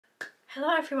Hello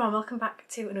everyone, welcome back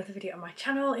to another video on my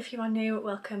channel. If you are new,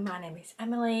 welcome. My name is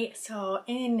Emily. So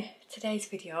in today's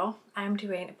video I am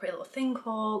doing a Pretty Little Thing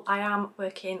haul. I am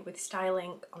working with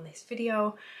styling on this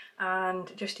video and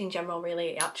just in general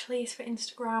really it actually is for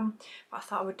Instagram, but I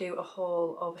thought I would do a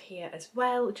haul over here as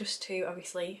well just to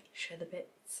obviously show the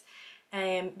bits.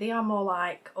 They are more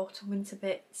like autumn winter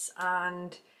bits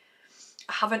and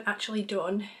I haven't actually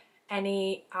done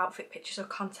any outfit pictures or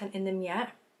content in them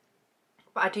yet.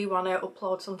 But I do want to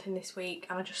upload something this week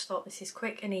and I just thought this is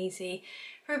quick and easy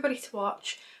for everybody to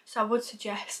watch. So I would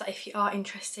suggest that if you are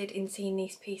interested in seeing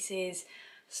these pieces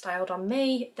styled on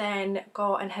me, then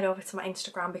go and head over to my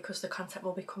Instagram because the content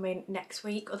will be coming next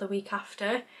week or the week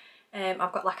after.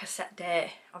 I've got like a set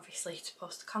date obviously to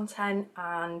post the content,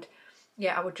 and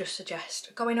yeah, I would just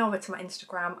suggest going over to my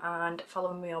Instagram and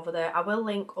following me over there. I will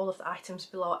link all of the items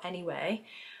below anyway,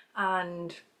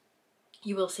 and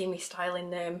you will see me styling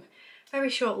them very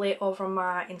shortly over on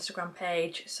my Instagram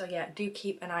page, so yeah, do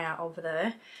keep an eye out over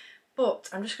there. But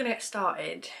I'm just going to get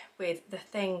started with the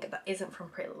thing that isn't from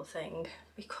Pretty Little Thing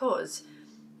because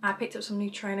I picked up some new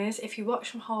trainers. If you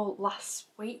watched my haul last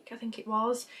week, I think it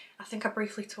was, I think I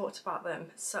briefly talked about them.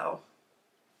 So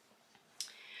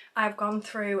I've gone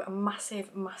through a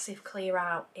massive clear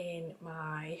out in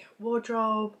my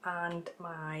wardrobe and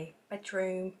my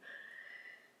bedroom.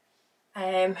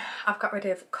 I've got rid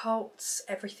of coats,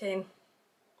 everything.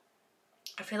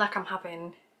 I feel like I'm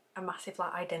having a massive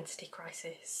identity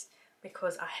crisis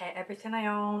because I hate everything I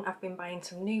own. I've been buying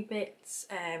some new bits,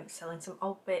 selling some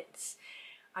old bits.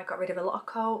 I got rid of a lot of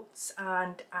coats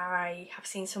and I have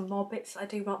seen some more bits that I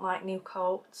do want, like new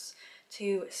coats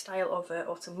to style over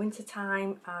autumn winter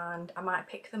time, and I might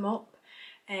pick them up.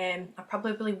 I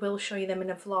probably will show you them in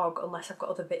a vlog unless I've got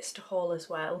other bits to haul as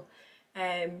well.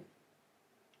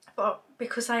 But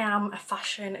because I am a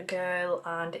fashion girl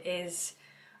and it is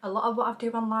a lot of what I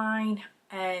do online,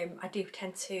 I do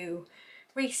tend to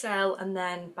resell and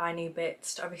then buy new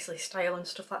bits to obviously style and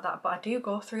stuff like that. But I do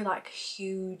go through like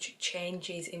huge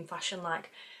changes in fashion.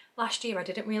 Like last year I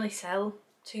didn't really sell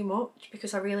too much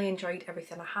because I really enjoyed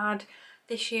everything I had.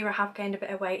 This year I have gained a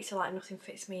bit of weight, so like nothing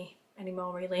fits me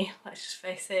anymore really, let's just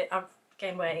face it, I've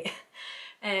gained weight.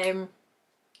 So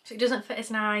it doesn't fit as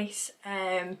nice.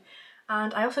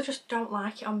 And I also just don't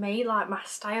like it on me. Like my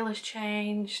style has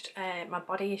changed, my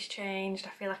body has changed. I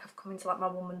feel like I've come into like my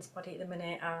woman's body at the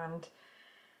minute and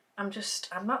I'm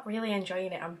not really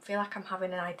enjoying it. I feel like I'm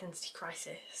having an identity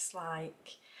crisis.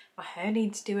 Like my hair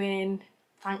needs doing.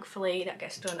 Thankfully that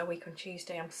gets done a week on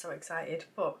Tuesday. I'm so excited.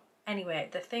 But anyway,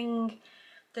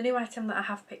 the new item that I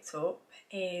have picked up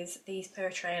is these pair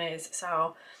of trainers.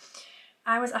 So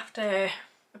I was after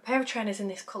a pair of trainers in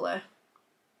this colour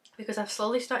because I've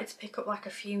slowly started to pick up like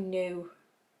a few new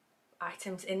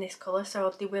items in this colour,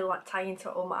 so they will like tie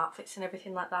into all my outfits and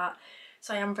everything like that,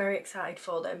 so I am very excited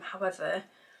for them. However,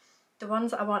 the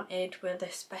ones that I wanted were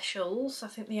the specials, I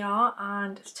think they are,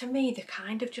 and to me they're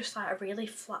kind of just like a really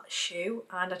flat shoe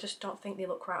and I just don't think they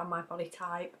look right on my body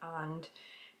type, and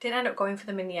didn't end up going for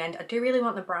them in the end. I do really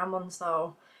want the brown ones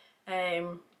though.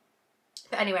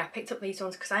 But anyway, I picked up these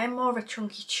ones because I am more of a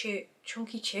chunky shoe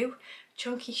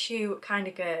kind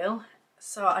of girl.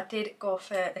 So I did go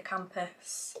for the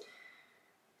Campus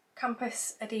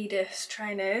Adidas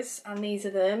trainers, and these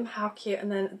are them. How cute. And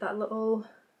then that little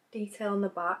detail on the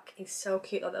back is so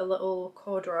cute, like the little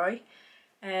corduroy.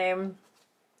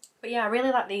 But yeah, I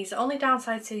really like these. The only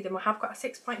downside to them, I have got a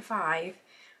 6.5.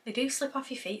 They do slip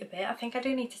off your feet a bit. I think I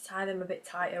do need to tie them a bit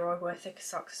tighter or wear thicker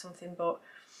socks or something, but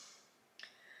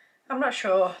I'm not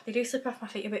sure. They do slip off my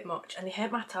feet a bit much and they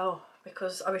hurt my toe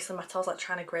because obviously my toe's like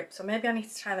trying to grip, so maybe I need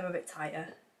to tie them a bit tighter.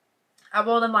 I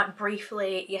wore them like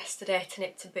briefly yesterday to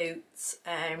knit to boots,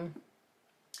 and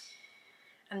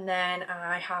then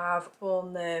I have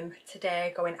worn them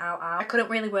today going out. I couldn't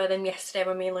really wear them yesterday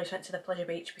when me and Luce went to the pleasure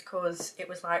beach because it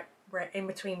was like in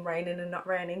between raining and not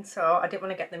raining, so I didn't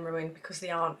want to get them ruined because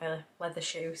they aren't a leather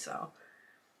shoe. So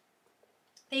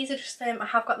these are just them. I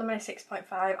have got them in a 6.5.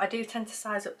 I do tend to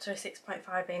size up to a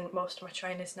 6.5 in most of my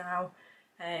trainers now.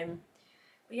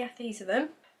 But yeah, these are them.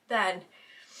 Then,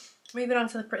 moving on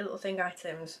to the Pretty Little Thing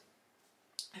items.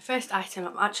 The first item,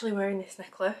 I'm actually wearing this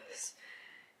necklace.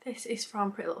 This is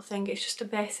from Pretty Little Thing. It's just a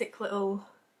basic little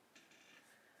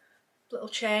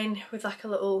chain with like a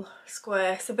little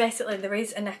square. So basically there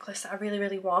is a necklace that I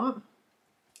really want.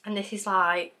 And this is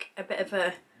like a bit of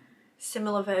a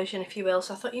similar version, if you will.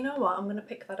 So I thought, you know what, I'm going to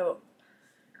pick that up.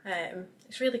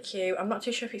 It's really cute. I'm not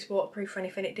too sure if it's waterproof or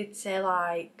anything. It did say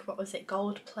like, what was it,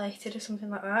 gold plated or something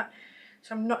like that,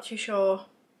 so I'm not too sure.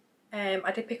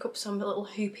 I did pick up some little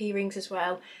hoop earrings as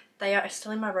well. They are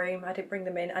still in my room. I didn't bring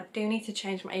them in. I do need to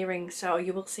change my earrings, so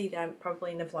you will see them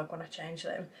probably in the vlog when I change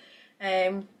them.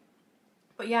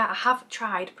 But yeah, I have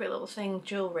tried Pretty Little Thing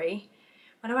jewellery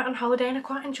when I went on holiday and I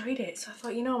quite enjoyed it. So I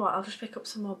thought, you know what, I'll just pick up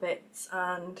some more bits,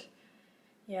 and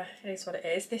yeah, it is what it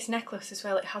is. This necklace as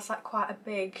well, it has like quite a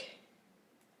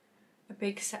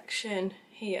big section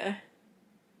here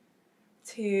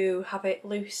to have it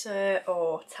looser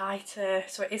or tighter,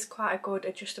 so it is quite a good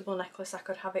adjustable necklace. I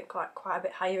could have it quite a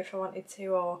bit higher if I wanted to,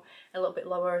 or a little bit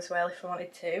lower as well if I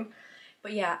wanted to.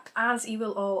 But yeah, as you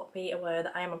will all be aware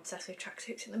that I am obsessed with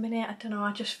tracksuits at the minute. I don't know,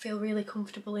 I just feel really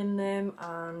comfortable in them,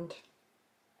 and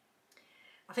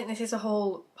I think this is a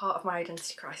whole part of my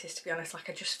identity crisis, to be honest. Like,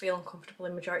 I just feel uncomfortable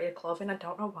in majority of clothing. I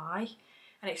don't know why,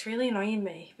 and it's really annoying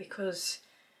me because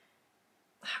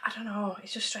I don't know,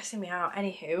 it's just stressing me out.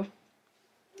 Anywho,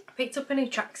 I picked up a new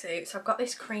tracksuit, so I've got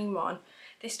this cream one.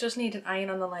 This does need an iron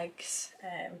on the legs,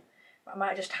 but I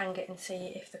might just hang it and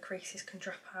see if the creases can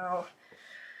drop out.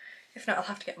 If not, I'll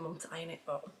have to get mum to iron it.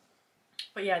 But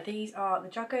yeah, these are the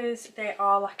joggers. They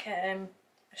are like a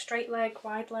straight leg,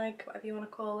 wide leg, whatever you want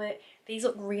to call it. These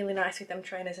look really nice with them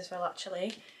trainers as well,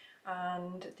 actually,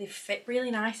 and they fit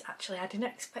really nice. Actually, I didn't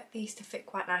expect these to fit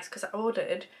quite nice because I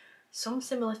ordered some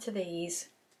similar to these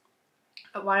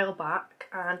a while back,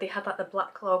 and they had like the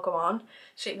black logo on,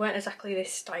 so it weren't exactly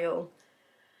this style,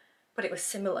 but it was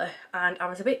similar, and I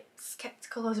was a bit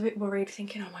sceptical. I was a bit worried,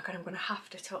 thinking, oh my god, I'm going to have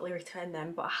to totally return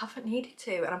them, but I haven't needed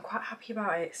to, and I'm quite happy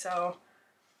about it. So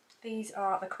these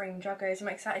are the cream joggers. I'm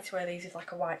excited to wear these with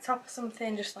like a white top or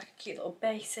something, just like a cute little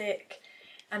basic.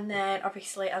 And then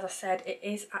obviously, as I said, it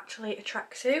is actually a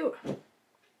tracksuit.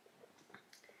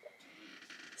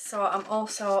 So I'm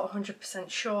also 100%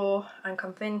 sure and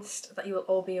convinced that you will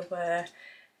all be aware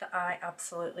that I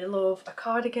absolutely love a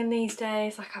cardigan these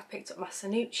days. Like, I've picked up my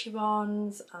Sanucci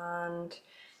ones, and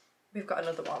we've got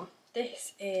another one.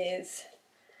 This is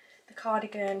the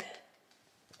cardigan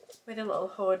with a little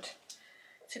hood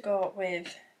to go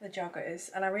with the joggers,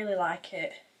 and I really like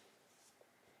it.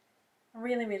 I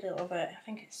really love it. I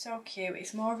think it's so cute.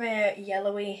 It's more of a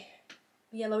yellowy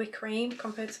cream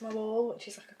compared to my wall, which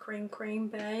is like a cream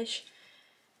beige.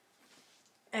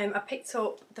 I picked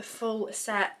up the full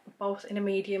set both in a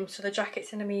medium, so the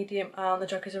jacket's in a medium and the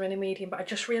joggers are in a medium, but I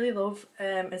just really love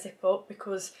a zip up,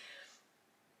 because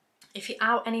if you're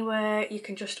out anywhere you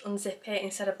can just unzip it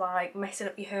instead of like messing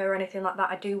up your hair or anything like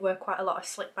that. I do wear quite a lot of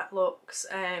slick back looks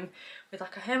with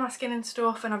like a hair masking and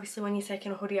stuff, and obviously when you're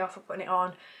taking a hoodie off or putting it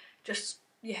on, just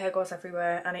your hair goes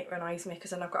everywhere, and it annoys me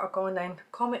because then I've got to go and then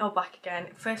comb it all back again.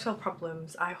 First world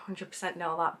problems, I 100%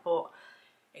 know that, but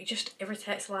it just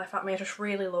irritates the life out of me. I just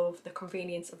really love the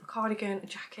convenience of a cardigan, a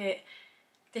jacket.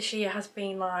 This year has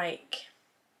been like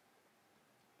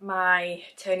my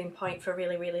turning point for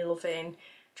really loving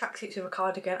tracksuits with a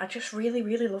cardigan. I just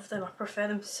really love them. I prefer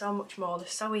them so much more. They're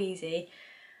so easy.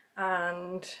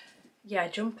 And yeah,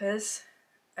 jumpers,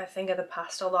 a thing of the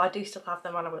past, although I do still have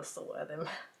them and I will still wear them.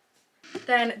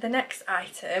 Then the next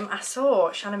item, I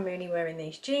saw Shannon Mooney wearing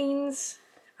these jeans,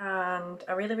 and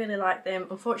I really like them.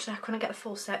 Unfortunately, I couldn't get the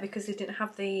full set because they didn't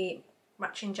have the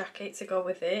matching jacket to go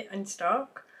with it in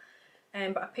stock.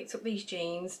 But I picked up these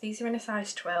jeans. These are in a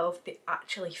size 12. They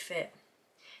actually fit.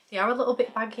 They are a little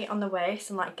bit baggy on the waist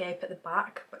and like gape at the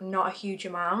back, but not a huge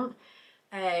amount.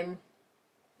 And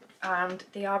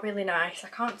they are really nice. I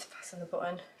can't fasten the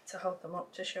button to hold them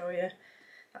up to show you.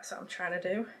 That's what I'm trying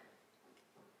to do.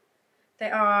 They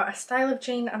are a style of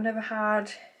jean that I've never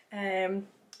had. I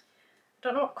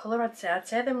don't know what colour I'd say. I'd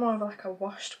say they're more of like a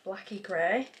washed blacky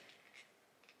grey.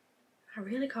 I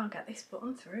really can't get this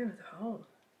button through the hole.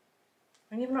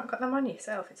 When you've not got them on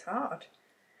yourself, it's hard.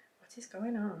 What is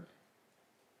going on?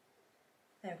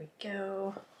 There we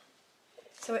go.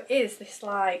 So it is this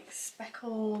like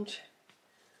speckled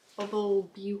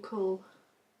bubble buccal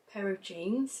pair of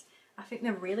jeans. I think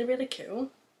they're really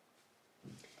cool.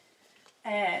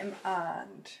 And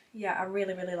yeah, I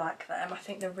really like them. I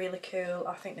think they're really cool.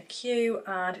 I think they're cute,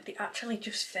 and they actually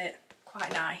just fit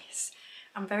quite nice.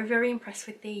 I'm very impressed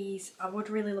with these. I would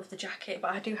really love the jacket,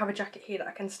 but I do have a jacket here that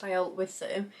I can style with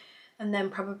them, and then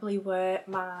probably wear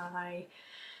my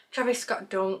Travis Scott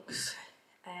Dunks,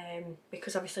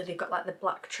 because obviously they've got like the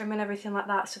black trim and everything like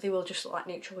that, so they will just look like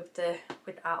neutral with the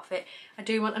outfit. I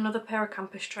do want another pair of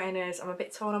campus trainers. I'm a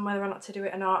bit torn on whether or not to do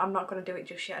it or not. I'm not going to do it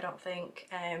just yet, I don't think.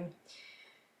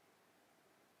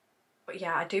 But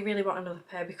yeah, I do really want another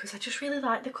pair because I just really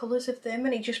like the colours of them,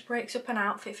 and it just breaks up an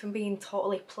outfit from being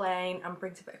totally plain and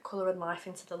brings a bit of colour and life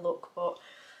into the look. But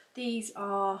these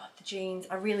are the jeans.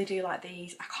 I really do like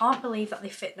these. I can't believe that they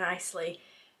fit nicely.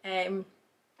 I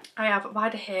have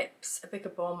wider hips, a bigger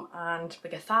bum and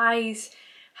bigger thighs.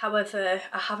 However,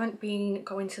 I haven't been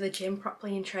going to the gym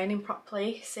properly and training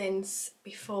properly since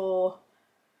before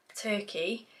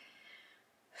Turkey.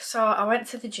 So I went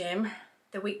to the gym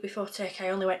the week before Turkey. I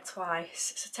only went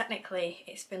twice, so technically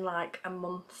it's been like a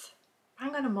month,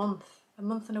 hang on, a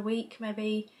month and a week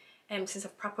maybe, since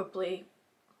I've properly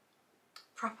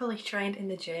trained in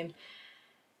the gym.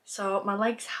 So my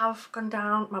legs have gone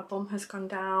down, my bum has gone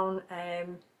down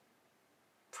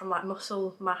from like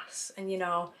muscle mass, and you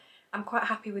know, I'm quite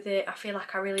happy with it. I feel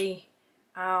like I really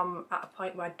am at a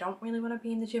point where I don't really want to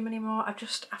be in the gym anymore. I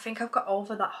think I've got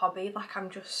over that hobby. Like I'm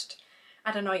just,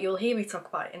 I don't know, you'll hear me talk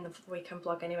about it in the weekend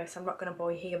vlog anyway, so I'm not going to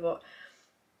bore you here, but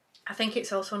I think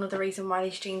it's also another reason why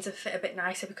these jeans have fit a bit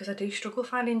nicer, because I do struggle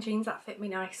finding jeans that fit me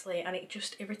nicely, and it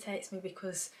just irritates me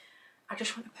because I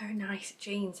just want a pair of nice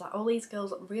jeans. Like all these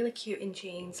girls look really cute in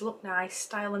jeans, look nice,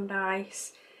 style them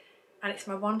nice, and it's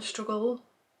my one struggle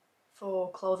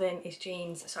for clothing is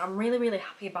jeans. So I'm really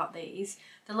happy about these.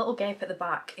 The little gape at the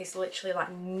back is literally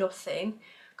like nothing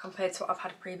compared to what I've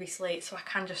had previously, so I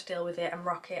can just deal with it and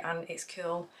rock it and it's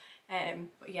cool.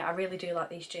 But yeah, I really do like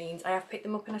these jeans. I have picked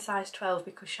them up in a size 12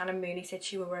 because Shannon Mooney said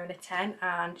she was wearing a 10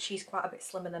 and she's quite a bit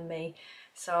slimmer than me,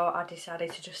 so I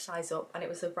decided to just size up, and it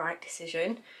was the right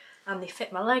decision. And they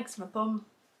fit my legs, my bum,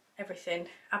 everything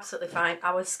absolutely fine.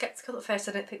 I was sceptical at first,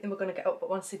 I didn't think they were going to get up, but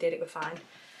once they did, it was fine.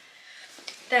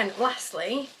 Then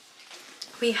lastly,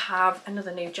 we have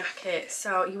another new jacket.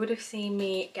 So you would have seen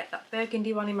me get that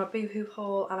burgundy one in my Boohoo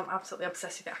haul, and I'm absolutely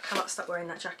obsessed with it. I cannot stop wearing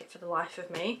that jacket for the life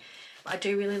of me. But I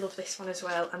do really love this one as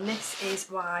well, and this is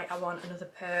why I want another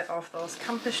pair of those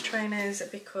campus trainers,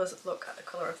 because look at the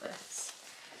colour of this.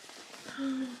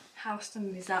 How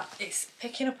stunning is that? It's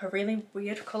picking up a really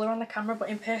weird colour on the camera, but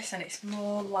in person it's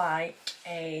more like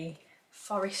a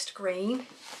forest green.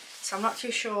 So I'm not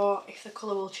too sure if the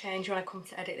colour will change when I come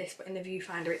to edit this, but in the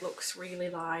viewfinder it looks really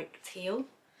like teal.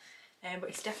 But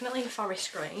it's definitely a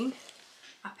forest green.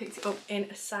 I picked it up in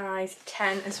a size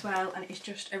 10 as well, and it's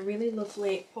just a really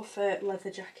lovely puffer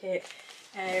leather jacket.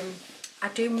 I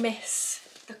do miss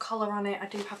the collar on it. I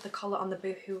do have the collar on the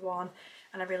Boohoo one,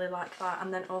 and I really like that.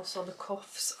 And then also the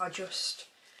cuffs are just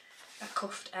a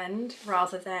cuffed end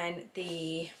rather than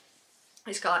the,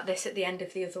 it's got like this at the end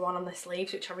of the other one on the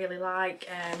sleeves, which I really like.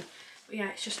 But yeah,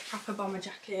 it's just a proper bomber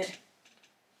jacket.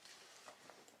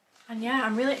 And yeah,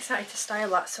 I'm really excited to style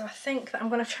that. So I think that I'm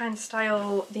going to try and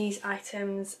style these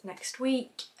items next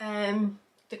week.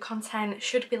 The content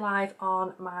should be live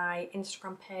on my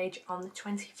Instagram page on the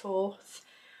 24th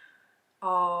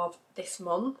of this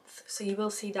month. So you will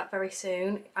see that very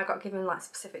soon. I got given like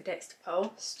specific dates to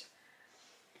post.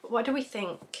 But what do we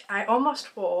think? I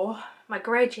almost wore my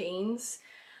grey jeans,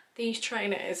 these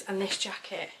trainers and this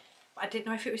jacket. But I didn't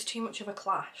know if it was too much of a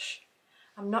clash.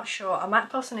 I'm not sure. I might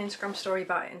post an Instagram story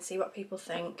about it and see what people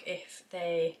think, if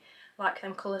they like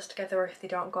them colours together or if they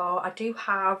don't go. I do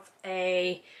have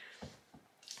a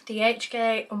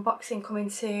DHgate unboxing coming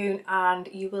soon, and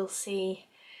you will see.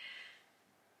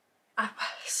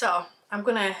 So I'm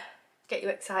gonna get you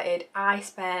excited. I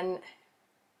spent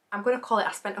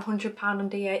 £100 on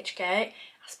DHgate. I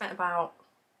spent about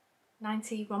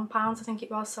 £91 I think it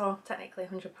was, so technically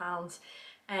 £100.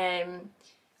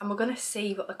 And we're going to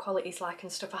see what the quality is like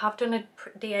and stuff. I have done a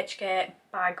DHgate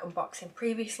bag unboxing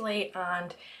previously,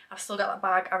 and I've still got that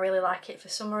bag. I really like it for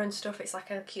summer and stuff. It's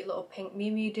like a cute little pink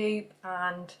Miu Miu dupe,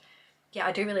 and yeah,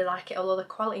 I do really like it, although the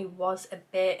quality was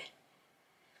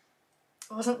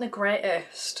wasn't the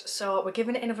greatest. So we're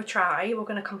giving it another try. We're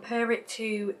going to compare it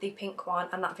to the pink one,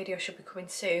 and that video should be coming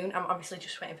soon. I'm obviously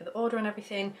just waiting for the order and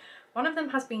everything. One of them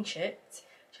has been shipped.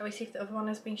 Shall we see if the other one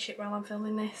has been shipped while I'm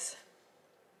filming this?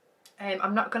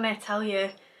 I'm not going to tell you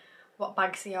what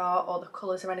bags they are or the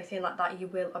colours or anything like that. You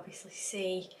will obviously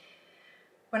see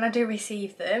when I do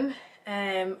receive them.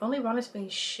 Only one has been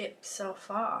shipped so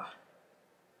far.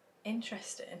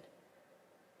 Interesting.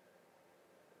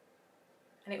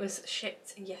 And it was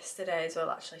shipped yesterday as well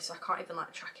actually, so I can't even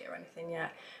like track it or anything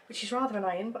yet, which is rather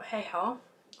annoying, but hey ho.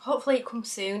 Hopefully it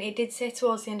comes soon. It did say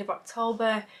towards the end of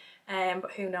October,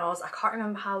 but who knows. I can't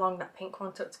remember how long that pink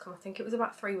one took to come. I think it was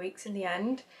about 3 weeks in the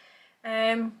end.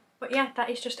 But yeah, that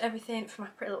is just everything for my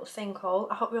pretty little thing haul.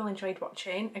 I hope you all enjoyed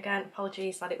watching. Again,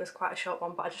 apologies that it was quite a short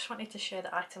one, but I just wanted to share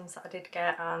the items that I did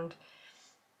get. And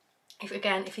if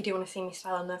you do want to see me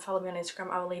styling them, follow me on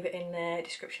Instagram. I will leave it in the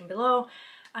description below.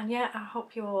 And yeah, I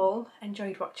hope you all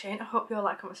enjoyed watching. I hope you all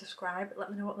like, comment, subscribe.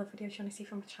 Let me know what other videos you want to see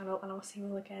from my channel, and I will see you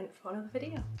all again for another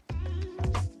video.